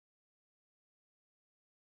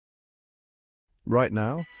Right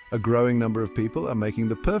now, a growing number of people are making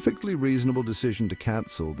the perfectly reasonable decision to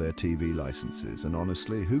cancel their TV licenses, and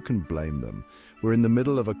honestly, who can blame them? We're in the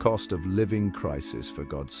middle of a cost of living crisis, for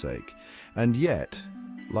God's sake. And yet,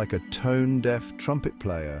 like a tone-deaf trumpet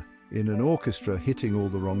player in an orchestra hitting all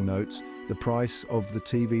the wrong notes, the price of the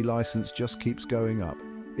TV license just keeps going up.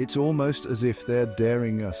 It's almost as if they're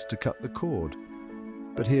daring us to cut the cord.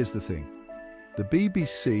 But here's the thing. The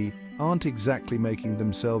BBC aren't exactly making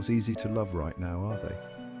themselves easy to love right now, are they?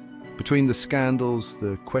 Between the scandals,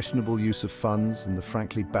 the questionable use of funds, and the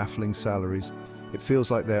frankly baffling salaries, it feels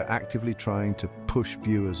like they're actively trying to push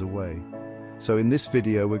viewers away. So in this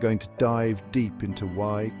video, we're going to dive deep into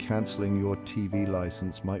why cancelling your TV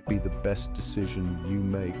license might be the best decision you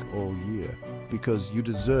make all year. Because you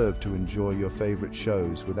deserve to enjoy your favorite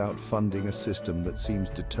shows without funding a system that seems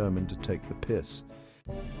determined to take the piss.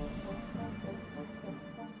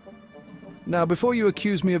 Now, before you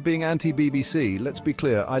accuse me of being anti-BBC, let's be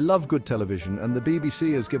clear, I love good television, and the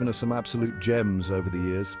BBC has given us some absolute gems over the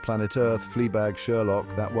years. Planet Earth, Fleabag,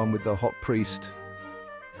 Sherlock, that one with the hot priest.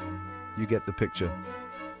 You get the picture.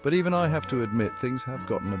 But even I have to admit, things have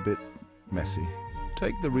gotten a bit messy.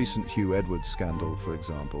 Take the recent Hugh Edwards scandal, for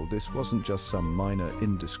example. This wasn't just some minor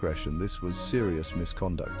indiscretion, this was serious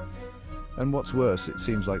misconduct. And what's worse, it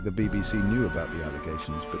seems like the BBC knew about the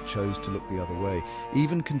allegations but chose to look the other way,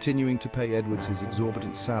 even continuing to pay Edwards his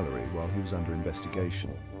exorbitant salary while he was under investigation.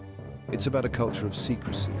 It's about a culture of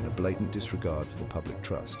secrecy and a blatant disregard for the public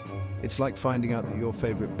trust. It's like finding out that your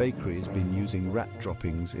favorite bakery has been using rat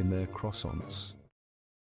droppings in their croissants.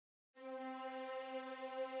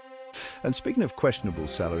 And speaking of questionable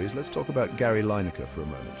salaries, let's talk about Gary Lineker for a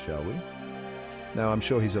moment, shall we? Now, I'm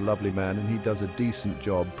sure he's a lovely man and he does a decent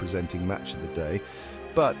job presenting Match of the Day,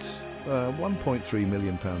 but £1.3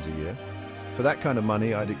 million a year. For that kind of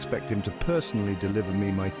money, I'd expect him to personally deliver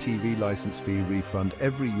me my TV license fee refund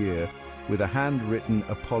every year with a handwritten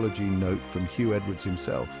apology note from Hugh Edwards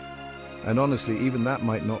himself. And honestly, even that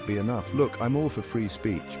might not be enough. Look, I'm all for free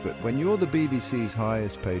speech, but when you're the BBC's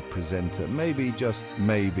highest paid presenter, maybe, just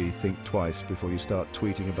maybe, think twice before you start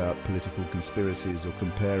tweeting about political conspiracies or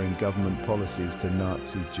comparing government policies to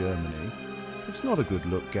Nazi Germany. It's not a good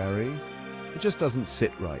look, Gary. It just doesn't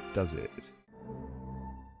sit right, does it?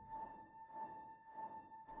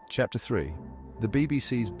 Chapter 3. The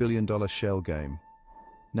BBC's billion-dollar shell game.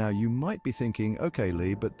 Now, you might be thinking, okay,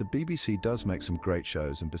 Lee, but the BBC does make some great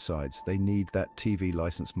shows, and besides, they need that TV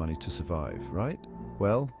license money to survive, right?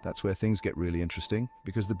 Well, that's where things get really interesting,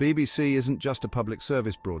 because the BBC isn't just a public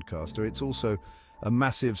service broadcaster, it's also a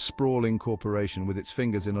massive, sprawling corporation with its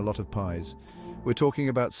fingers in a lot of pies. We're talking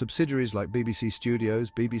about subsidiaries like BBC Studios,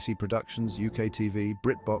 BBC Productions, UK TV,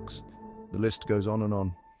 BritBox. The list goes on and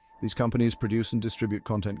on. These companies produce and distribute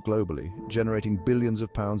content globally, generating billions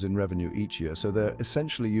of pounds in revenue each year, so they're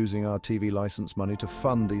essentially using our TV license money to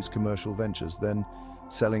fund these commercial ventures, then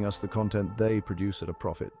selling us the content they produce at a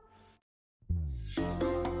profit.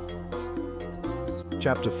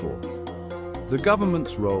 Chapter 4. The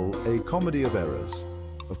government's role, a comedy of errors.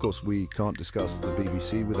 Of course, we can't discuss the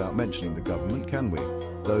BBC without mentioning the government, can we?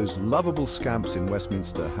 Those lovable scamps in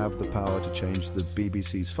Westminster have the power to change the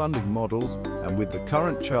BBC's funding model, and with the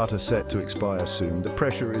current charter set to expire soon, the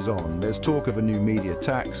pressure is on. There's talk of a new media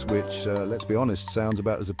tax, which, let's be honest, sounds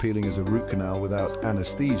about as appealing as a root canal without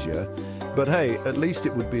anesthesia. But hey, at least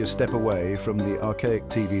it would be a step away from the archaic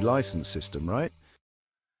TV license system, right?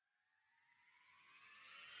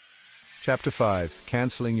 Chapter 5.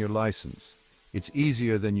 Cancelling your license. It's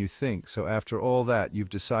easier than you think, so after all that, you've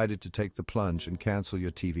decided to take the plunge and cancel your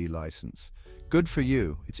TV license. Good for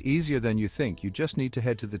you. It's easier than you think. You just need to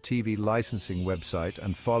head to the TV licensing website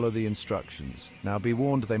and follow the instructions. Now, be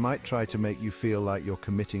warned, they might try to make you feel like you're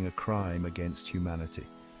committing a crime against humanity.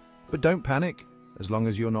 But don't panic. As long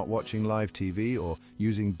as you're not watching live TV or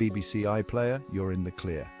using BBC iPlayer, you're in the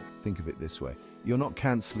clear. Think of it this way. You're not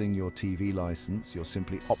cancelling your TV license, you're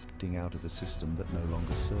simply opting out of a system that no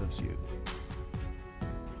longer serves you.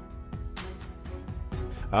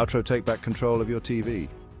 Outro, take back control of your TV.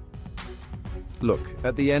 Look,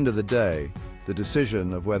 at the end of the day, the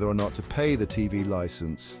decision of whether or not to pay the TV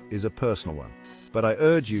license is a personal one. But I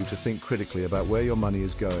urge you to think critically about where your money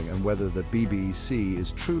is going and whether the BBC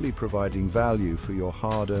is truly providing value for your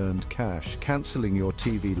hard-earned cash. Cancelling your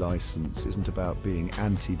TV license isn't about being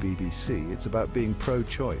anti-BBC, it's about being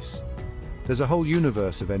pro-choice. There's a whole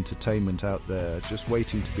universe of entertainment out there just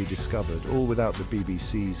waiting to be discovered, all without the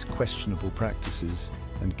BBC's questionable practices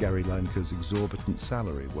and Gary Lineker's exorbitant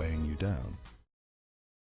salary weighing you down.